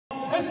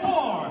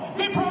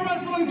the Pro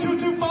Wrestling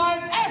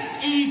 225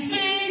 SEC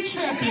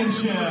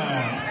Championship.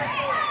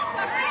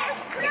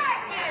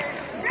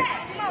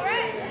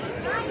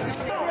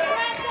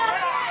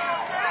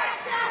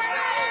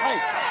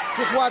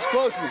 Just watch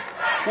closely.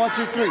 1,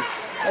 2, 3.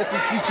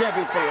 SEC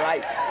champion for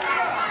life.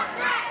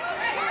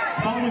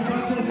 Following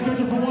contest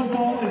scheduled for one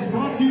fall is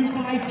brought to you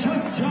by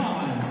Just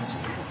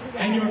Johns.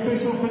 And your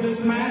official for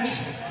this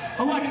match,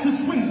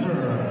 Alexis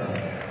Windsor.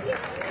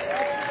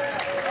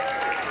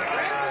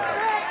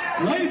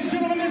 Ladies and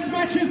gentlemen, this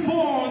match is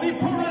for the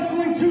Pro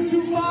Wrestling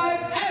 225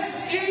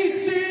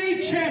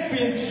 SEC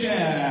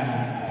Championship.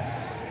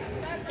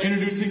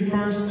 Introducing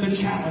first the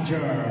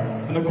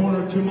challenger in the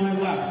corner to my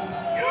left.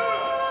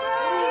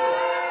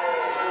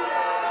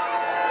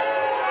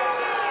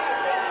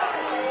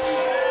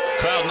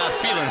 Crowd not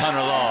feeling Hunter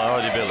Law,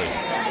 are they, Billy?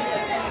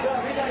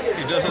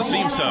 It doesn't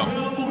seem so.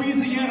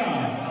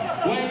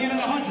 Louisiana, weighing in at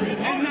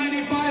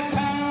 195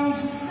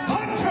 pounds,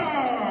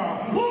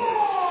 Hunter Law!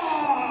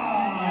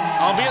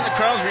 Albeit the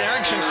crowd's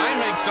reaction,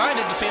 I'm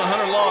excited to see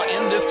Hunter Law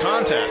in this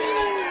contest.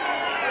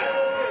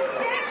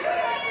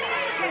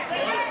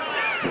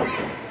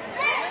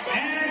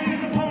 And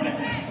his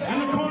opponent, in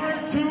the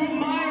corner to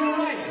my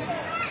right.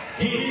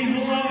 He's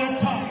leather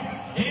tough.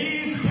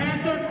 He's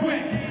panther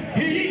quick.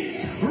 He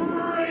eats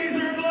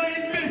razor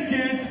blade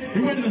biscuits.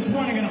 He weighed this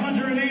morning at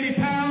 180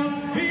 pounds.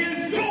 He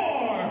is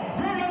your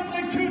Pro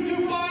Wrestling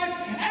 225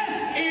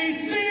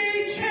 SEC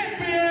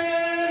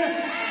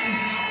champion,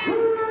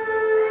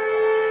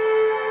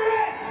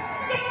 Rhett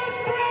the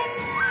Threat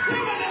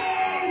Thibodeau.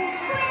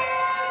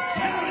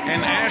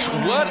 And Ash,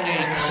 what a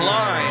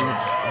climb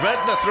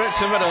Rhett the Threat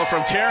Thibodeau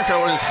from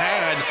Carrico has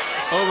had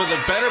over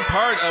the better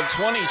part of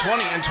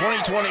 2020 and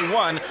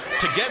 2021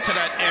 to get to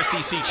that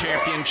SEC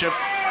championship,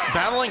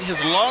 battling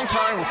his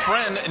longtime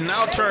friend and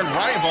now turned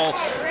rival,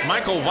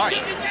 Michael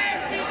White.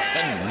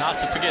 And not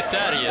to forget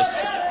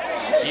Thaddeus.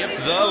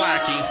 Yep, the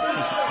lackey.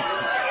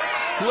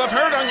 Who I've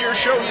heard on your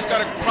show, he's got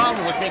a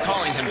problem with me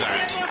calling him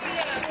that.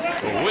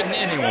 Well, wouldn't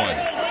anyone?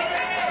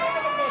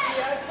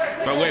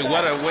 But wait,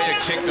 what a way to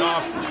kick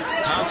off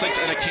Conflict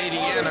at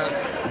Acadiana.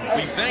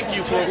 We thank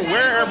you for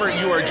wherever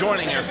you are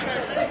joining us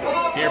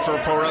here for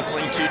Pro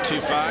Wrestling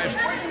 225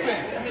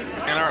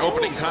 and our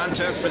opening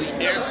contest for the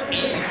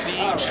SEC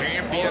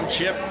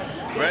Championship.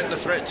 Rhett the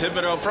Threat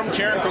Thibodeau from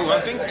Carrico. I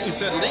think you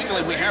said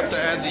legally we have to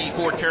add the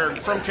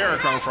from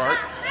Carrico part.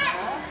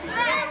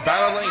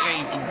 Battling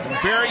a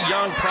very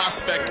young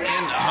prospect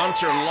in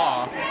Hunter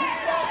Law.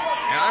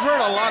 And I've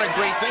heard a lot of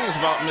great things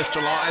about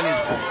Mr. Law, and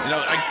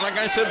like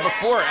I said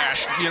before,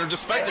 Ash,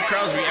 despite the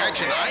crowd's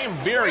reaction, I am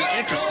very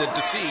interested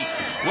to see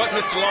what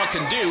Mr. Law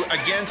can do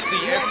against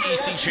the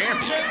SEC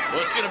champion.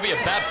 Well, it's going to be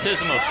a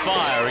baptism of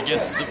fire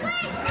against the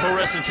Pro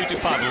Wrestling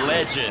 225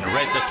 legend,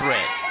 Rhett the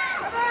Threat.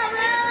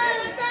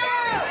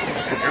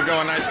 Here we go,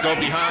 a nice go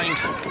behind,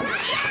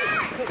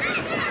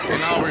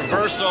 and now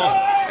reversal,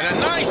 and a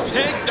nice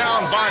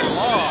takedown by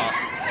Law.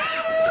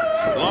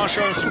 Law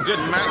showing some good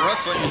mat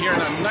wrestling here,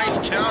 and a nice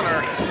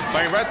counter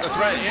by Rhett the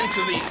Threat into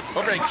the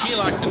overhead key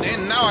lock,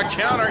 and now a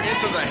counter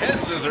into the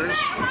head scissors.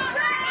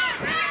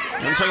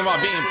 I'm talking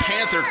about being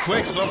panther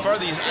quick. So far,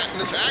 this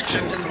action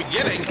in the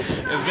beginning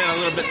has been a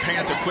little bit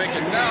panther quick,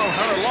 and now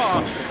Hunter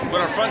Law with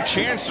our front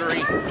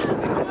chancery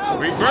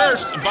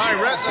reversed by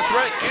Rhett the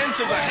Threat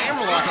into the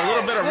hammerlock. A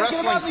little bit of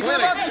wrestling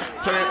clinic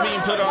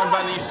being put on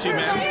by these two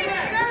men,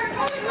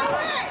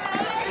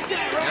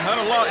 and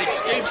Hunter Law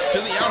escapes to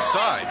the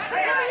outside.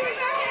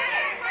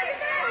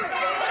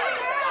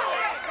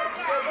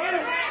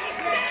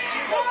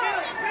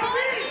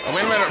 Oh,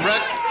 wait a minute,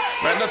 Rhett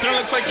the Threat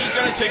looks like he's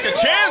going to take a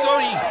chance.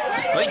 Oh, he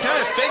kind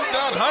of faked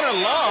out Hunter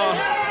Law.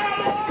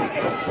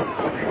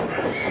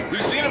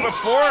 We've seen it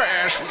before,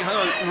 Ash.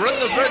 Rhett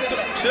the Threat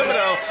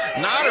Thibodeau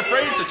not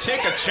afraid to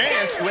take a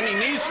chance when he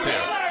needs to.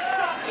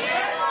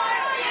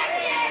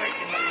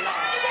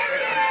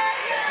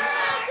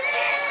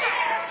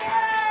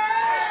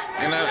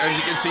 And as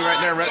you can see right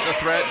there, Rhett the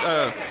Threat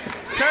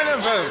kind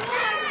of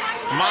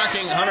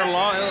mocking Hunter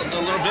Law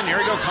a little bit.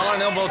 Here we go, collar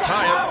and elbow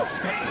tie-up.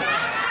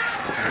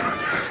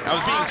 I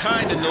was being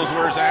kind in those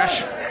words,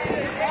 Ash.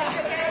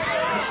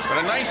 But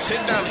a nice hit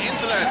down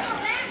into that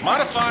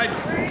modified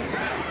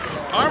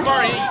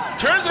armbar. He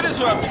turns it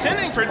into a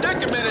pinning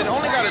predicament and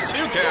only got a 2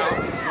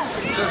 count,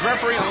 says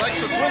referee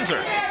Alexis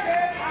Windsor.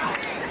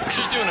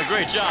 She's doing a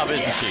great job,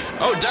 isn't she?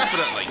 Oh,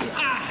 definitely.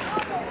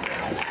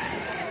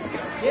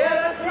 Yeah,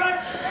 that's right.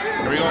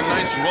 Here we go, a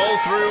nice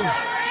roll through.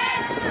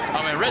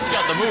 I mean, Rhett's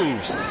got the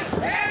moves.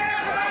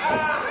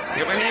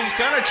 Yep, and he's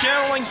kind of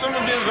channeling some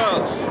of his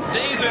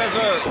days as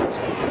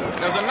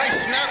a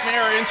nice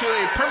snapmare into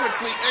a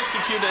perfectly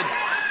executed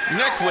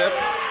neck whip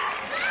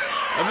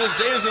of his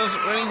days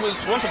when he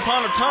was once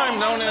upon a time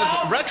known as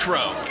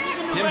Retro.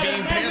 Him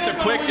being panther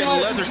quick and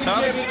leather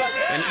tough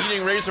and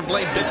eating razor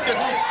blade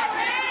biscuits.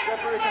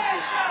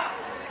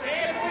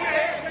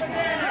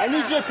 I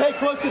need you to pay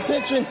close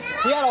attention.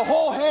 He had a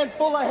whole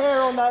handful of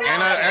hair on that.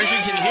 And as you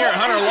can hear,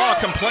 Hunter Law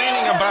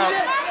complaining about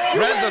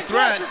Rhett the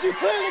Threat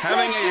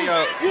having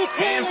a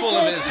handful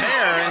of his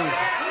hair, and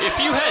if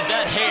you had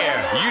that hair,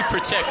 you'd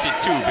protect it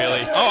too,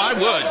 Billy. oh, I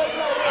would.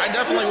 I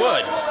definitely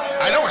would.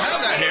 I don't have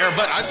that hair,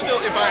 but I still,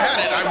 if I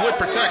had it, I would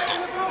protect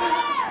it.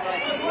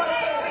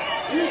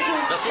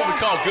 That's what we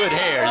call good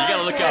hair. You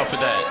gotta look out for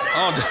that.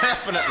 Oh,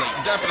 definitely,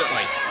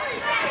 definitely.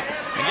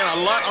 Again,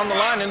 a lot on the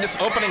line in this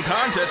opening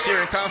contest here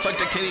in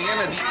Conflict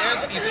Acadiana. The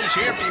SEC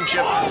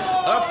Championship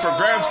up for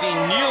grabs. The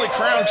newly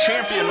crowned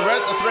champion,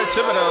 Rhett the Threat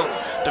Thibodeau,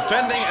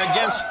 defending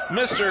against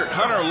Mr.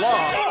 Hunter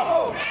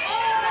Law.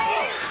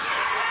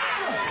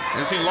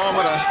 You see Law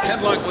with a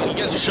headlock when he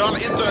gets shot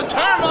into the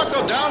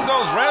turnbuckle. Down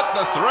goes Rhett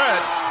the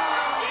Threat.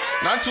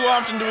 Not too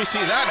often do we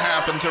see that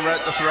happen to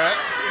Rhett the Threat.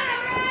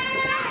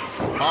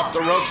 Off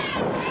the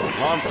ropes.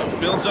 Law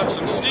builds up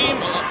some steam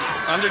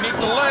underneath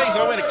the legs.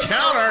 Oh, with a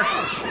counter.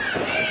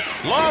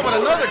 Law with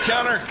another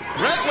counter.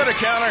 Rhett with a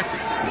counter.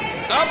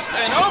 Up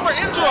and over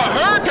into a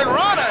Hurricane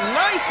Rana.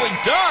 Nicely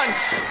done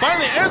by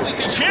the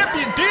SEC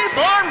champion. Deep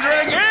arm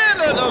drag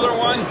and another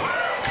one.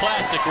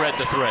 Classic Rhett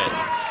the Threat.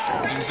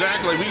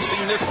 Exactly. We've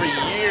seen this for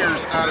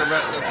years out of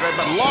Rhett the Threat.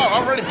 But Law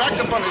already back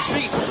up on his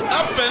feet.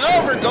 Up and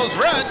over goes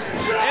Rhett.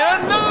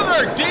 And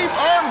another deep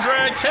arm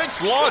drag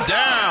takes Law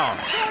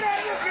down.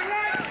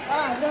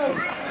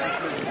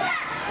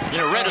 You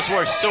know, Rhett has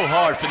worked so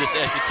hard for this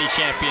SEC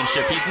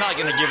championship. He's not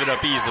going to give it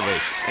up easily.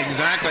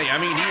 Exactly. I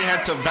mean, he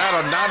had to battle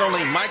not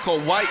only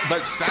Michael White,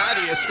 but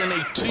Thaddeus in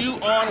a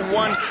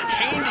 2-on-1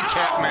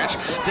 handicap match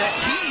that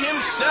he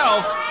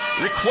himself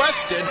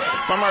requested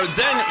from our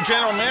then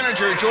general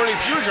manager, Jordy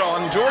Pujol.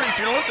 And Jordy, if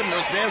you're listening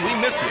to this, man, we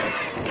miss you.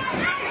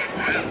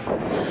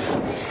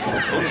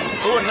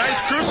 Oh, a nice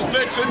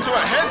crucifix into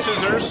a head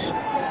scissors.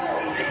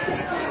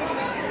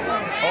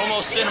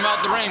 Almost sent him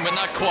out the ring, but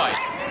not quite.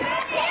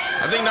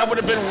 I think that would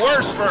have been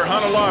worse for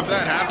Hunter Law if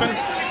that happened.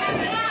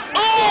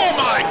 Oh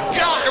my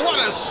God, what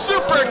a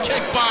super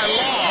kick by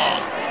Law.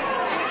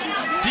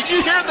 Did you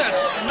hear that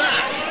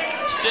smack?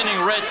 Sending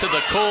Rhett to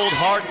the cold,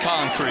 hard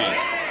concrete.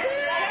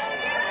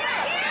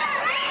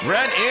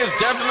 Rhett is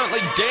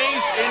definitely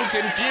dazed and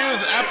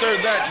confused after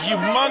that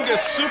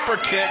humongous super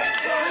kick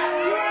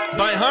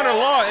by Hunter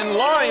Law. And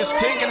Law is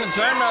taking the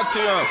time out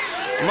to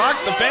mock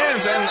the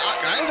fans. And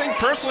I think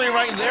personally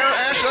right there,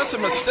 Ash, that's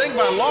a mistake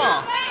by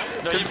Law.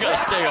 No, you've got to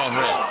stay on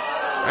Rhett.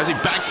 As he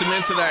backs him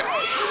into that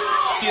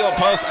steel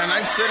post, and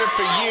I've said it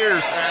for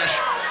years, Ash,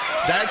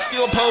 that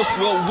steel post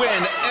will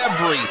win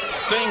every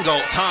single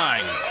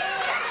time.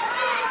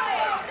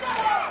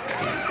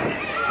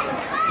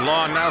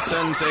 Law now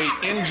sends a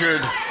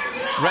injured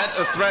Rhett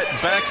the Threat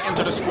back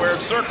into the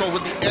squared circle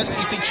with the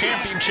SEC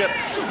Championship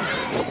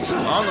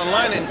on the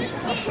line, and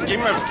gave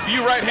him a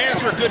few right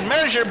hands for good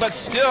measure, but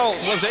still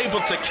was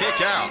able to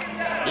kick out.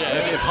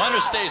 Yeah, if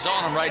Hunter stays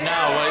on him right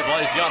now while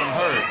he's got him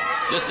hurt,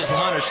 this is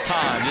Hunter's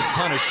time. This is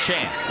Hunter's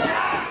chance.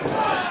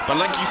 But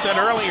like you said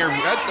earlier,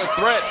 Rhett the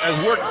Threat has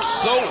worked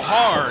so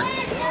hard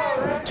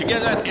to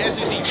get that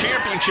SEC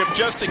Championship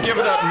just to give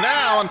it up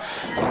now. And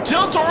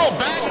tilt-a-roll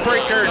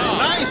backbreaker,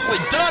 nicely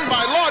done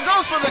by Law.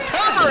 Goes for the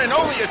cover and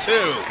only a 2.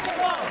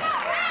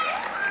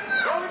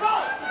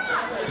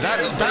 That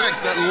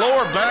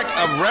lower back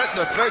of Rhett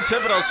the Threat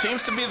Thibodeau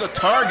seems to be the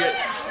target,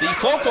 the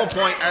focal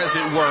point, as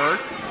it were,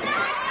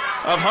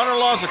 of Hunter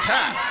Law's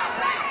attack.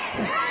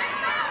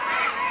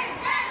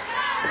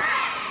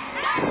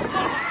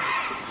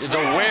 The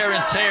wear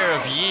and tear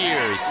of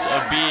years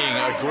of being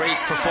a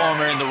great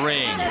performer in the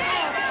ring.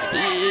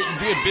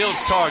 It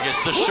builds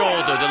targets, the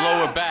shoulder, the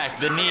lower back,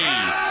 the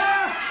knees.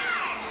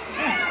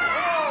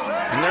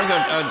 And there's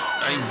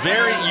a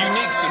very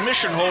unique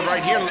submission hold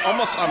right here,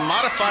 almost a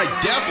modified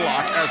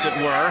deathlock, as it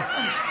were.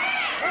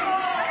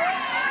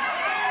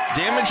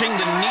 Damaging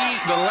the knee,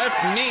 the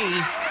left knee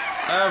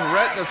of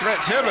Rhett the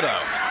Threat Thibodeau.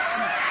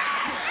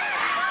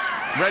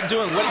 Rhett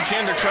doing what he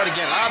can to try to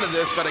get out of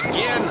this, but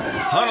again,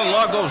 Hunter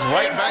Law goes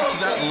right back to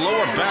that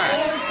lower back.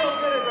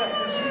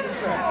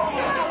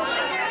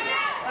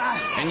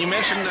 And you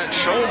mentioned that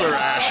shoulder,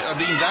 Ash. I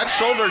mean, that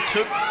shoulder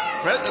took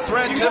Rhett the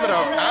Threat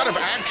Thibodeau out of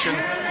action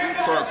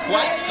for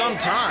quite some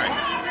time.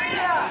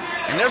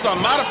 And there's a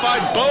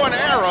modified bow and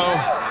arrow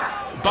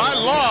by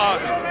Law.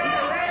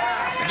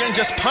 Again,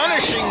 just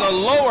punishing the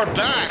lower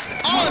back.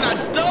 Oh, and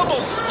a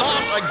double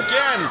stop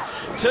again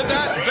to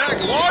that back.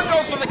 Law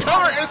goes for the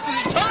cover. It's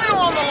the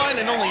title on the line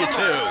and only a 2.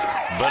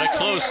 But a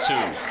close 2.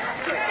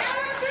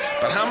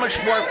 But how much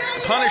more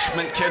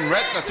punishment can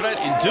Rhett the Threat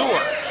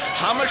endure?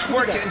 How much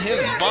more can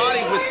his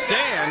body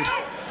withstand,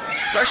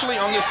 especially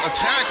on this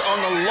attack on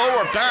the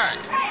lower back?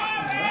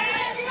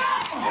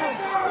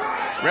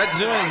 Rhett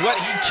doing what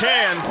he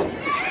can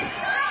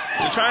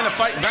to trying to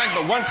fight back,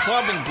 but one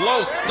club and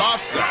blow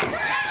stops that.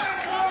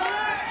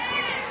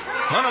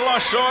 Hunter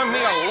Law showing me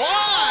a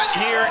lot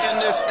here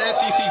in this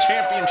SEC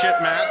Championship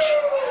match.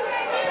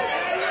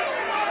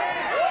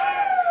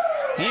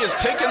 He has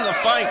taken the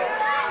fight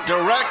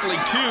directly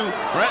to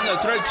Rhett the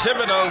Threat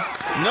Thibodeau.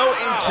 No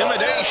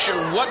intimidation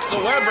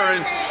whatsoever,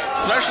 and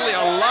especially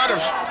a lot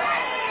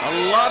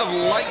of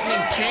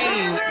lightning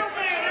pain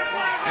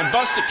and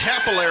busted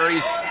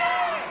capillaries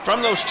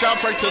from those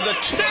chops right to the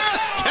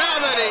chest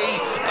cavity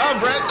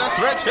of Rhett the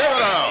Threat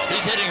Thibodeau.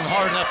 He's hitting him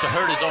hard enough to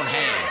hurt his own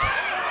hand.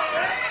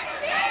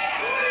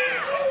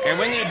 And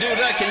when you do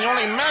that, can you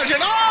only imagine?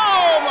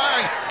 Oh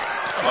my!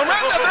 Well,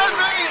 Rhett the Threat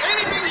saying,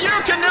 anything you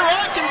can do,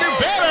 I can do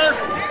better.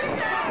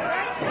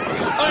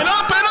 And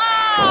up and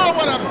oh!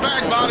 What a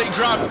back body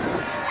drop.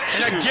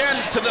 And again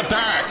to the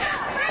back.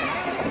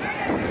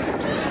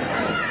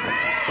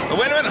 But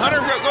wait a minute,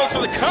 Hunter goes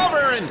for the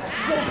cover and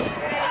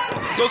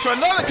goes for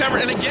another cover.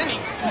 And again,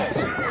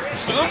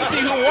 for those of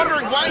you who are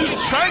wondering why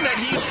he's trying that,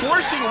 he's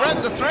forcing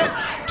Rhett the Threat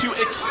to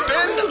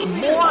expend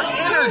more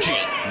energy.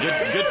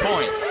 Good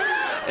point.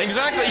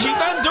 Exactly. He's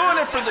not doing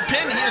it for the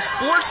pin. He is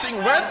forcing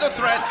Rhett the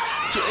Threat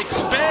to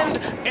expend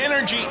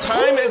energy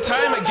time and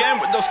time again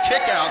with those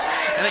kickouts.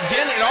 And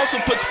again, it also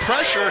puts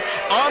pressure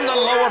on the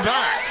lower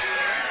back.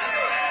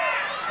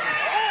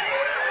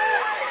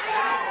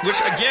 Which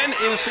again,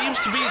 it seems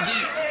to be the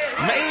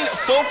main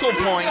focal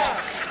point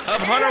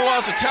of Hunter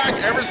Law's attack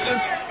ever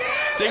since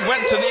they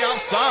went to the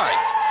outside.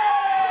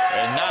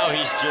 And now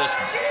he's just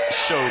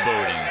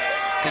showboating.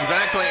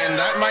 Exactly, and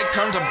that might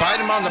come to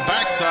bite him on the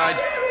backside.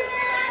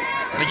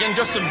 And again,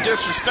 just some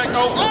disrespect.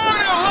 Oh,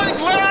 and a leg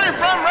Larry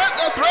from Rhett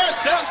the Threat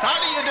says, how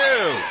do you do?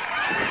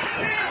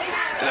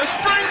 And a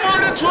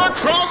springboard into a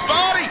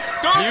crossbody.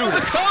 Goes for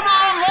the cover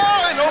on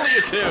Law and only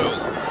a 2.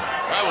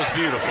 That was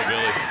beautiful,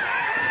 Billy.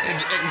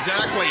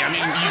 Exactly. I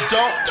mean, you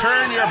don't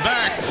turn your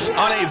back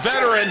on a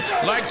veteran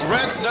like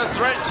Rhett the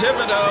Threat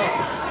Thibodeau,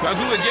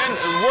 who again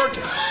worked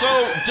so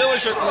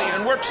diligently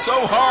and worked so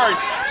hard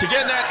to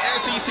get that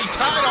SEC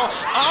title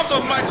off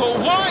of Michael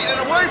White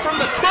and away from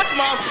the quick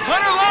mob.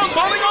 Hunter Law's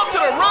holding on to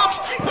the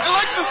ropes.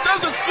 Alexis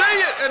doesn't see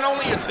it and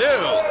only a 2.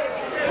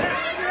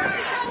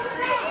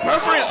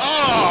 Referee,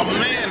 oh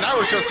man, that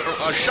was just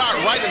a shot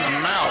right in the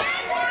mouth.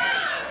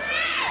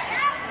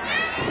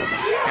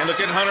 And look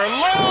at Hunter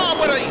Law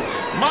with a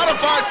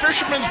modified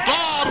fisherman's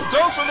bomb.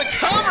 Goes for the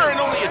cover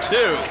and only a 2.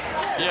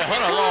 Yeah,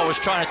 Hunter Law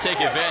was trying to take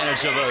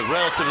advantage of a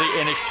relatively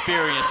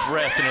inexperienced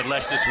ref in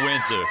Alexis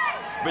Windsor.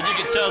 But you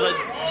can tell that,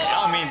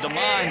 I mean, the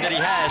mind that he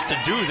has to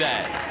do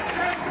that.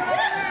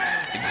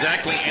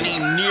 Exactly, and he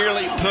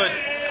nearly put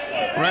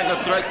Rhett the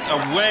Threat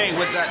away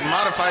with that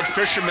modified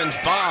fisherman's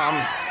bomb.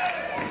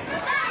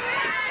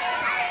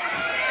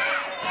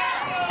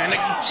 And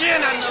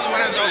again, another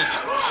one of those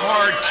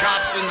hard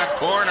chops in the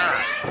corner.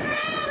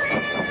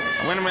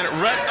 Wait a minute,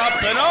 Rhett up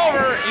and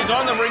over. He's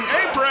on the ring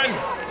apron.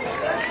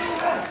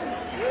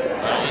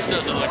 Well, this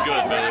doesn't look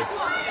good, Billy.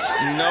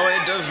 No,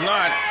 it does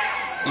not.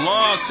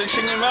 Law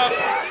cinching him up.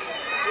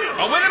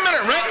 Oh, wait a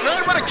minute,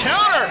 Rhett with a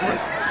counter.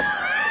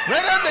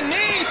 Rhett had the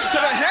knees to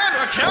the head,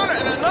 a counter,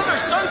 and another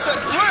sunset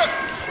flip.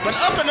 But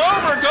up and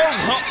over goes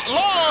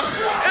Law,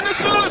 and the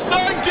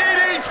suicide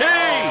DDT.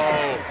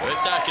 Oh,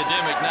 it's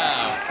academic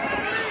now.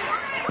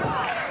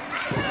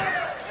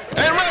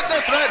 And Rhett the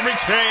Threat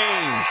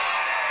retains.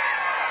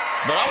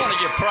 But I want to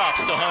give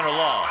props to Hunter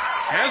Law.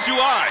 As do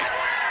I.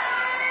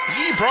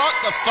 He brought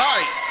the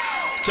fight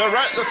to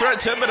Rhett the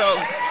Threat Thibodeau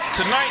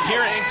tonight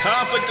here in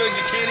Conflict of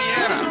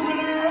Acadiana.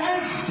 Winner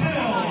and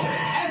still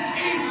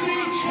SEC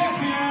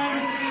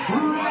champion,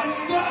 Rhett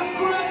the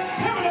Threat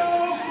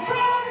Thibodeau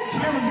from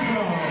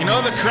CajuNerd. You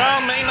know, the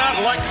crowd may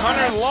not like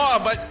Hunter Law,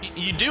 but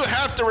you do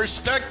have to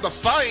respect the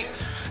fight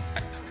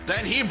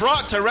that he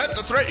brought to Rhett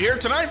the Threat here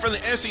tonight for the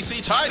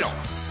SEC title.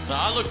 Now,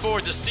 I look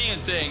forward to seeing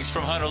things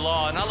from Hunter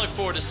Law, and I look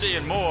forward to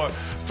seeing more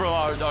from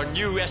our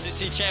new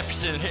SEC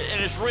champion in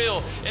his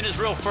real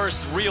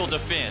first real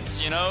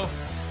defense, you know?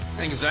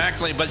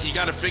 Exactly, but you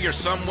got to figure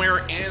somewhere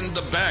in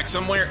the back,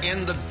 somewhere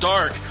in the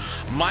dark,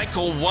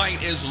 Michael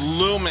White is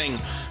looming,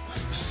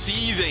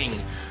 seething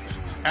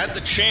at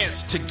the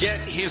chance to get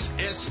his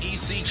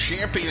SEC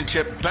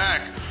championship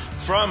back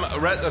from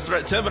Rhett the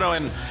Threat Thibodeau.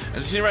 And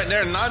as you see right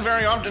there, not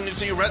very often you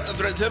see Rhett the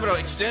Threat Thibodeau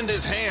extend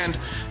his hand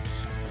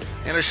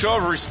in a show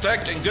of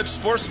respect and good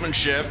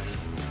sportsmanship.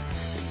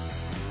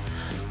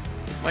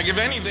 Like, if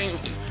anything,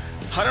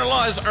 Hunter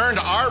Law has earned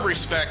our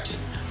respect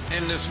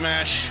in this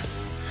match.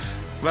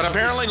 But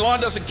apparently Law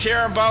doesn't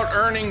care about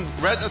earning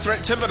Rhett the Threat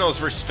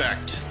Thibodeau's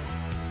respect.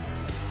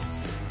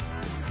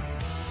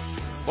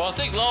 Well, I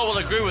think Law will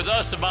agree with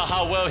us about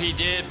how well he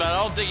did, but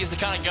I don't think he's the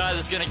kind of guy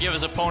that's going to give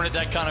his opponent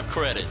that kind of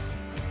credit.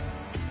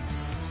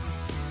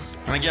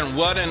 And again,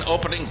 what an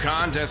opening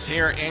contest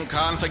here in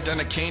Conflict in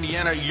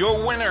Acadiana.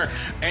 Your winner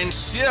and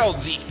still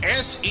the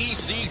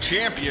SEC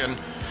champion,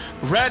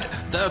 Rhett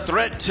the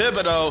Threat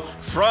Thibodeau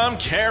from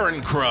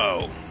Karen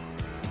Crow.